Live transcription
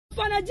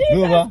Father,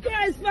 Jesus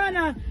Christ,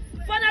 Father.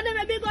 Father,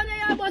 let me be going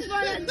to your bus,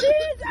 Father.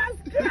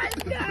 Jesus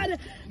Christ, God.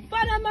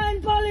 Father,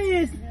 man,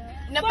 police.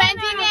 No Father,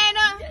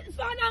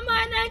 Father,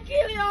 man, I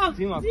kill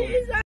you.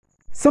 Jesus.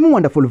 Some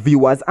wonderful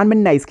viewers and my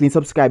nice clean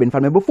subscribing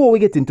family. Before we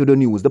get into the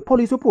news, the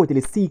police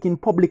reportedly seeking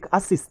public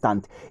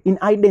assistance in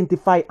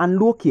identify and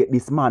locate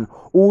this man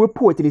who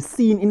reportedly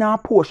seen in a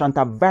portion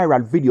of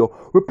viral video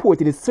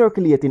reportedly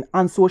circulating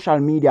on social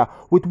media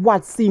with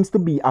what seems to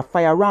be a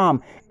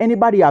firearm.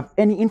 Anybody have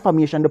any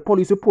information? The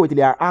police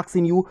reportedly are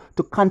asking you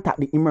to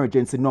contact the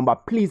emergency number.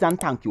 Please and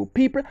thank you.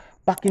 People,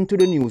 back into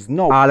the news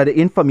now. All of the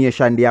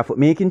information they are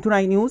making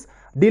tonight news.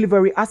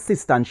 Delivery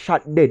assistant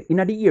shot dead in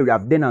the area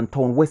of Denham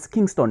Town, West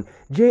Kingston.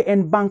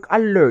 JN Bank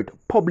alert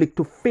public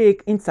to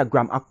fake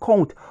Instagram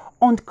account.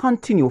 And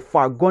continue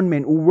for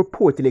gunmen who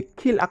reportedly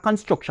kill a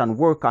construction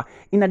worker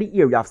in the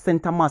area of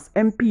St. Thomas.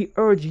 MP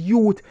urge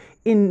youth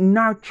in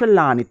North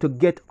Carolina to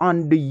get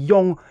on the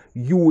young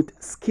youth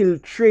skill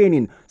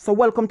training. So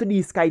welcome to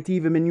the Sky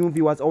TV, my new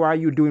viewers. How are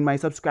you doing, my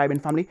subscribing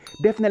family?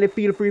 Definitely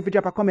feel free to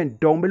drop a comment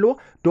down below.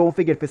 Don't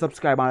forget to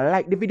subscribe and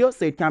like the video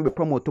so it can be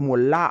promoted to more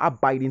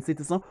law-abiding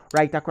citizens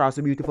right across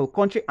the beautiful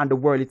country and the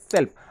world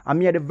itself.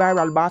 I'm here, the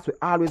viral boss. We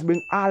always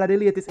bring all of the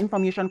latest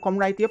information come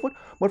right here.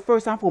 But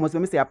first and foremost,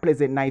 let me say a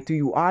pleasant night to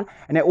you all,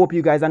 and I hope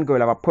you guys and girl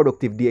have a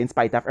productive day in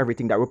spite of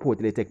everything that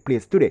reportedly take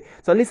place today.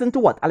 So listen to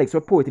what Alex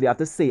reportedly have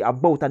to say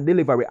about a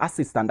delivery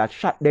assistant that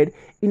shot dead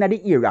in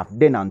the area of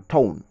Denham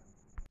Town.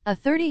 A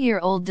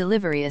 30-year-old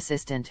delivery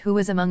assistant who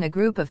was among a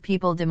group of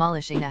people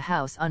demolishing a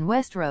house on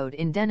West Road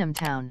in Denham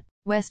Town,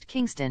 West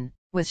Kingston,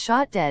 was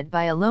shot dead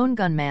by a lone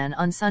gunman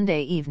on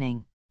Sunday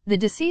evening. The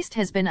deceased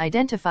has been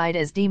identified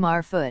as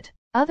Demar Foote,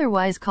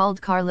 otherwise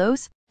called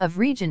Carlos, of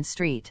Regent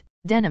Street,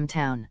 Denham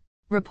Town.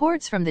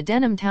 Reports from the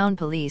Denham Town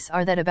police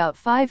are that about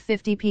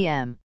 5:50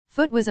 p.m.,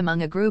 Foote was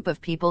among a group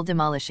of people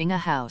demolishing a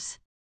house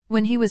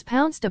when he was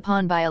pounced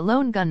upon by a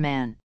lone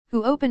gunman,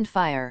 who opened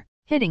fire,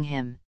 hitting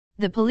him.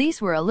 The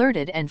police were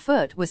alerted and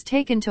Foote was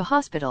taken to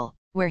hospital,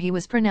 where he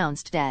was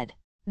pronounced dead.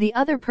 The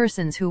other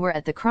persons who were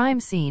at the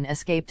crime scene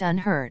escaped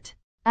unhurt.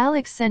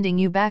 Alex sending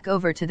you back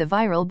over to the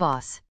viral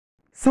boss.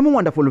 Some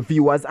wonderful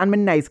viewers and my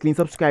nice clean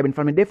subscribing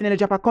family, definitely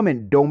drop a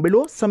comment down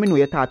below so me know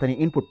your thought and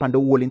your input on the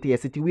whole entire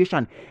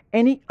situation.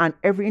 Any and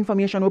every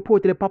information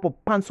reported pop up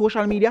on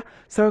social media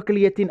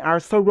circulating or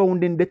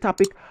surrounding the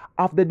topic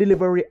of the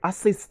delivery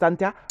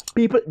assistant.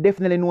 People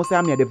definitely know say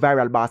I'm here the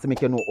viral boss to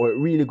make you know how it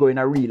really go in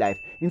a real life.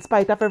 In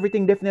spite of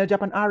everything, definitely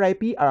drop an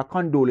RIP or a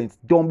condolence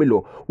down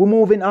below. We're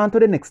moving on to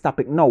the next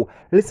topic now.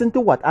 Listen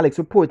to what Alex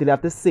reportedly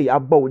have to say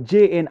about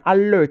JN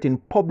alerting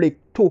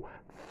public to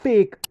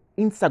fake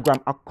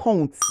Instagram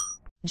accounts.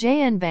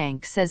 JN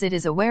Bank says it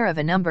is aware of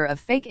a number of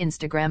fake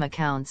Instagram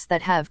accounts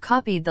that have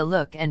copied the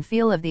look and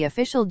feel of the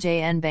official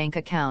JN Bank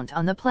account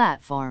on the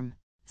platform.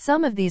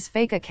 Some of these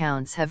fake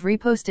accounts have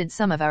reposted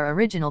some of our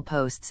original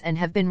posts and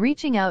have been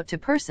reaching out to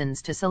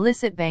persons to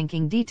solicit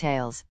banking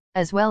details,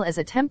 as well as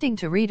attempting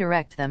to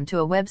redirect them to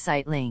a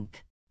website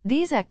link.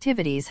 These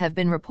activities have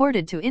been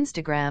reported to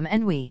Instagram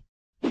and we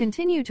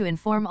continue to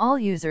inform all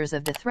users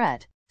of the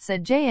threat,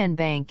 said JN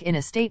Bank in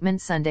a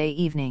statement Sunday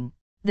evening.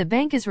 The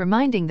bank is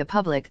reminding the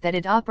public that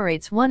it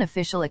operates one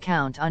official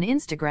account on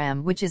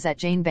Instagram, which is at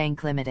JN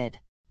Bank Limited.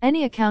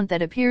 Any account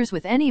that appears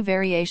with any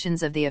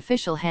variations of the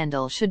official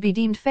handle should be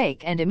deemed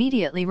fake and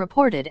immediately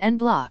reported and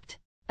blocked.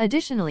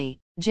 Additionally,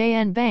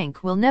 JN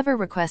Bank will never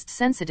request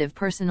sensitive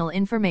personal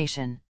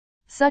information,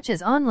 such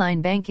as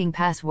online banking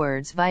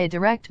passwords via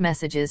direct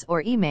messages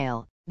or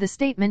email, the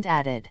statement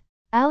added.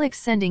 Alex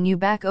sending you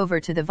back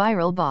over to the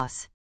viral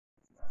boss.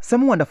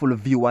 Some wonderful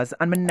viewers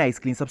and my nice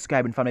clean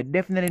subscribing family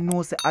definitely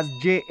knows as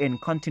JN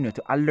continue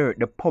to alert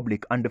the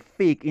public on the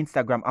fake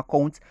Instagram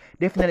accounts.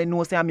 Definitely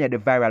know say I'm here the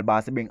viral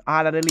boss to bring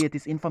all of the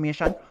latest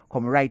information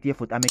come right here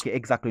foot and make you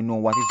exactly know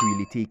what is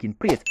really taking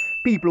place.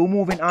 People,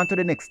 moving on to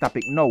the next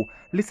topic now.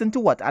 Listen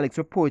to what Alex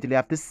reportedly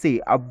have to say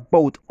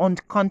about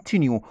and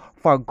continue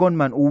for a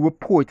gunman who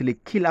reportedly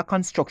kill a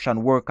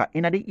construction worker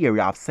in the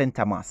area of St.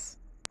 Thomas.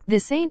 The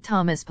St.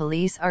 Thomas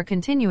police are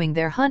continuing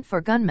their hunt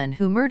for gunmen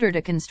who murdered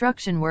a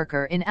construction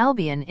worker in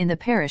Albion in the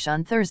parish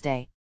on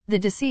Thursday. The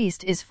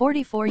deceased is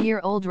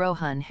 44-year-old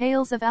Rohan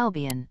Hales of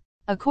Albion.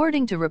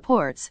 According to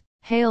reports,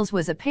 Hales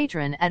was a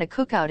patron at a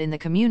cookout in the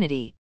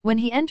community when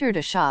he entered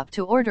a shop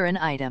to order an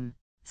item.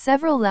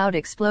 Several loud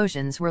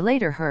explosions were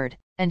later heard,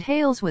 and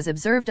Hales was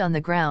observed on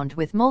the ground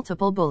with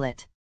multiple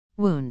bullet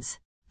wounds.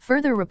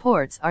 Further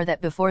reports are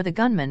that before the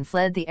gunman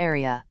fled the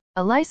area,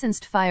 a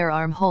licensed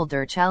firearm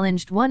holder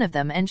challenged one of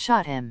them and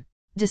shot him.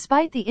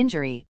 Despite the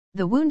injury,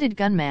 the wounded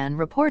gunman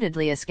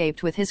reportedly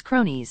escaped with his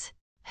cronies.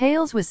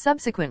 Hales was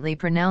subsequently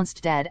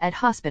pronounced dead at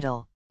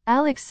hospital.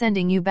 Alex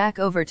sending you back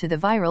over to the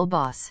viral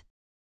boss.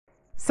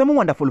 Some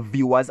wonderful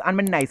viewers and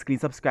my nice clean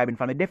subscribing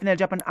family definitely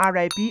drop an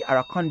RIP or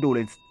a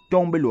condolence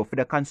down below for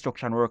the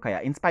construction worker.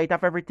 In spite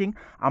of everything,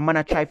 I'm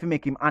gonna try to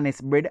make him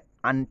honest bread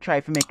and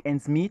try to make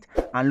ends meet,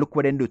 and look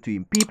what they do to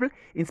him. People,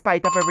 in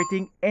spite of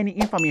everything, any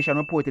information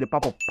reported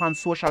pop up on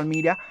social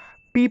media,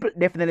 people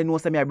definitely know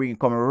something I bring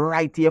come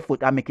right here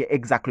foot and make you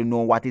exactly know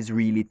what is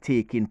really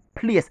taking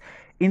place.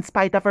 In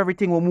spite of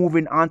everything, we're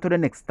moving on to the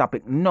next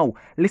topic. Now,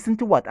 listen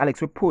to what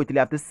Alex reportedly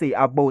have to say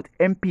about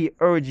MP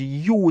urge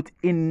youth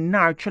in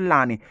North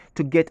Trelawney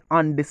to get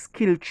on the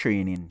skill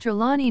training.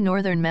 Trelawney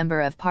Northern Member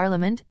of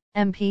Parliament,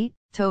 MP,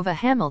 Tova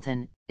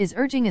Hamilton, is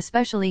urging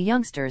especially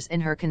youngsters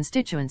in her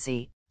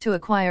constituency to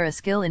acquire a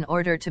skill in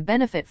order to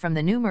benefit from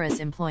the numerous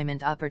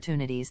employment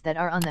opportunities that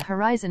are on the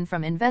horizon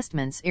from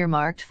investments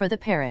earmarked for the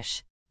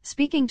parish.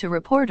 Speaking to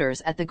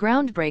reporters at the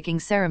groundbreaking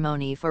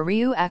ceremony for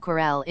Riu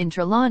Aquarelle in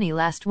Trelawney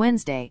last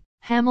Wednesday,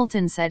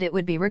 Hamilton said it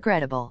would be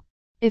regrettable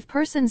if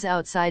persons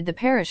outside the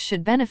parish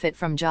should benefit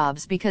from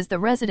jobs because the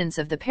residents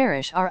of the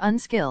parish are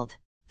unskilled.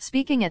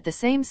 Speaking at the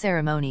same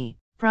ceremony,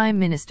 Prime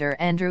Minister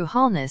Andrew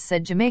Holness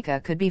said Jamaica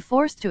could be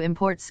forced to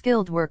import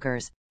skilled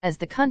workers, as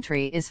the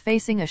country is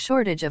facing a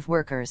shortage of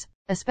workers,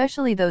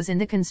 especially those in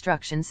the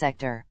construction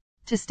sector.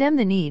 To stem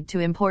the need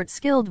to import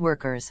skilled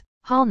workers,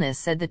 Holness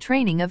said the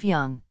training of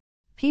young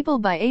people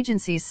by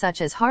agencies such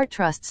as Heart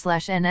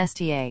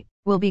Trust/NSTA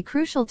will be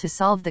crucial to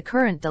solve the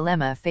current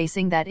dilemma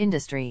facing that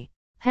industry.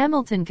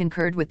 Hamilton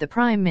concurred with the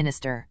Prime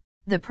Minister.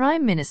 The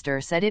Prime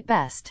Minister said it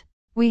best.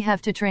 We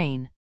have to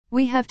train.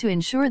 We have to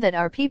ensure that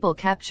our people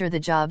capture the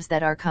jobs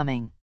that are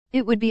coming.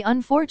 It would be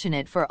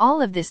unfortunate for all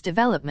of this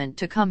development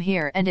to come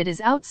here and it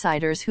is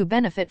outsiders who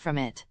benefit from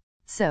it.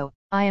 So,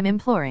 I am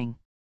imploring,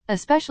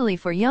 especially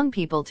for young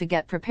people, to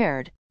get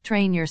prepared,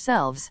 train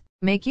yourselves,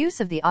 make use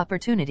of the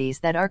opportunities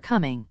that are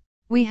coming.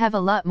 We have a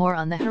lot more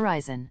on the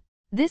horizon.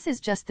 This is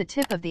just the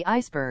tip of the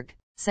iceberg,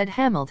 said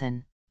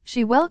Hamilton.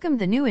 She welcomed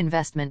the new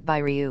investment by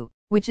Riu,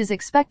 which is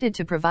expected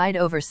to provide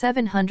over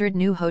 700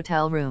 new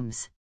hotel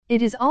rooms.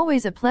 It is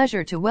always a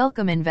pleasure to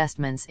welcome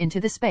investments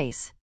into the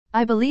space.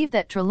 I believe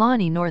that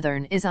Trelawney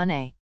Northern is on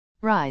a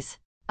rise.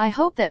 I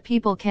hope that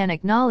people can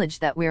acknowledge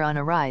that we're on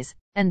a rise,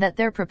 and that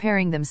they're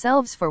preparing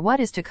themselves for what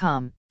is to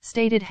come,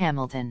 stated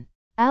Hamilton.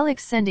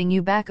 Alex, sending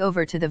you back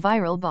over to the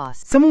viral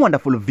boss. Some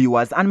wonderful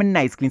viewers and my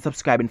nice clean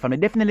subscribing family,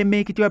 definitely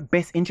make it your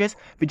best interest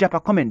if you drop a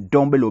comment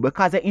down below,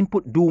 because the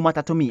input do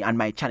matter to me and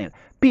my channel.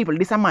 People,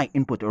 this is my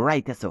input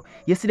right here. So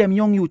you see them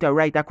young youth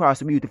right across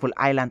the beautiful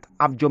island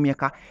of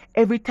Jamaica.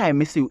 Every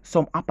time I see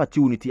some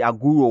opportunity are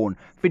grown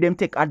for them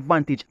take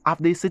advantage of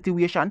the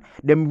situation,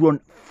 them run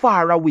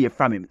far away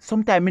from him.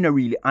 Sometimes I don't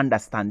really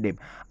understand them.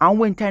 And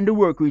when time the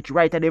work reach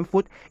right at them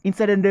foot,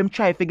 instead of them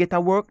try to get a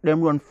work,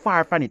 them run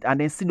far from it and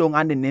then sit down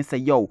and then they say,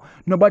 yo,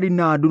 nobody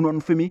now do nothing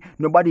for me,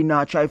 nobody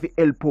now try to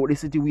help out the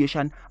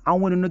situation.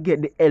 And when you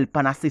get the help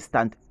and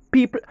assistance,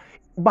 people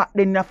back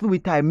then in a few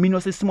time, me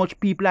not see so much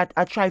people that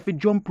I try to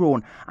jump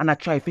around and I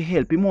try to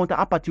help. The amount of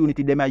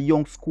opportunity them a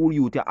young school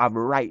youth have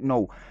right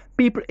now.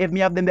 People, if me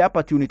have them the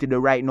opportunity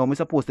right now, me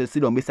supposed to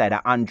sit down beside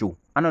Andrew.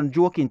 And on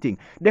joking thing,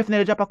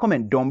 definitely drop a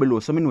comment down below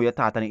so me know your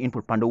thought and your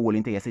input on the whole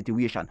entire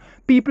situation.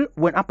 People,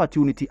 when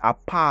opportunity are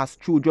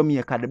passed through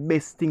Jamaica, the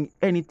best thing,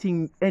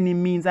 anything, any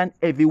means and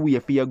every way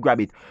for you grab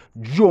it.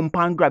 Jump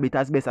and grab it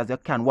as best as you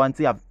can once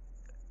you have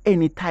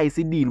any ties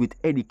to deal with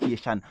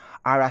education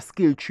or a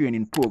skill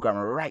training program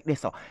right there.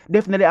 So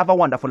definitely have a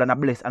wonderful and a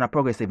blessed and a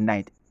progressive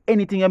night.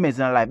 Anything you miss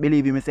in life,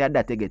 believe me, say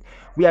that again.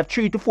 We have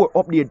 3 to 4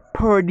 updates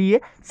per day,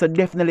 so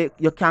definitely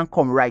you can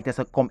come right here,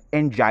 so come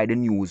enjoy the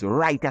news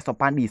right here. So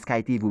on this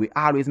Sky TV, we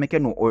always make you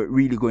know how it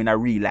really going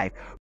in real life.